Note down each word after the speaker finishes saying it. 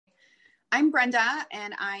I'm Brenda,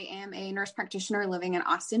 and I am a nurse practitioner living in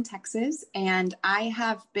Austin, Texas. And I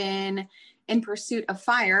have been in pursuit of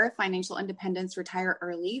financial independence, retire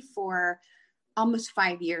early for almost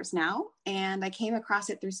 5 years now. And I came across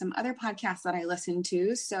it through some other podcasts that I listened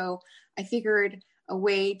to. So I figured a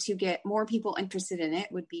way to get more people interested in it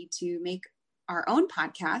would be to make our own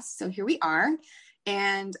podcast. So here we are.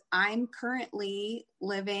 And I'm currently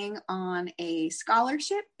living on a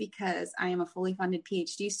scholarship because I am a fully funded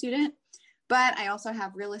PhD student. But I also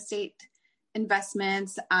have real estate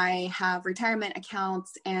investments. I have retirement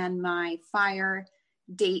accounts, and my FIRE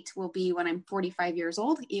date will be when I'm 45 years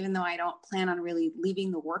old, even though I don't plan on really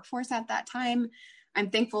leaving the workforce at that time. I'm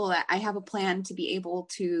thankful that I have a plan to be able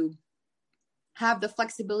to have the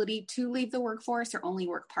flexibility to leave the workforce or only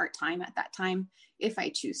work part-time at that time if I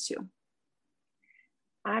choose to.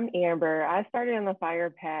 I'm Amber. I started in the FIRE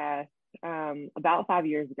path about 5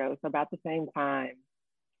 years ago, so about the same time.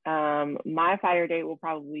 My FIRE date will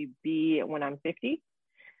probably be when I'm 50, is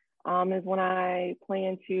when I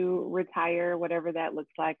plan to retire, whatever that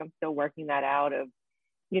looks like. I'm still working that out of,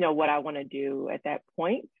 what I want to do at that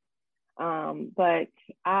point. But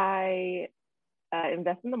I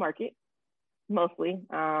invest in the market mostly.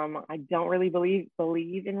 I don't really believe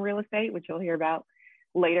in real estate, which you'll hear about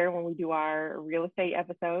later when we do our real estate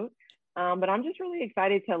episode. But I'm just really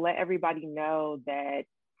excited to let everybody know that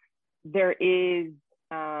there is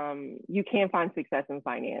you can find success in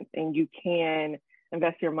finance, and you can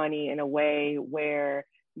invest your money in a way where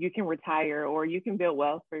you can retire or you can build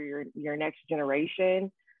wealth for your next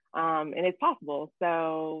generation. And it's possible.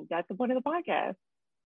 So that's the point of the podcast.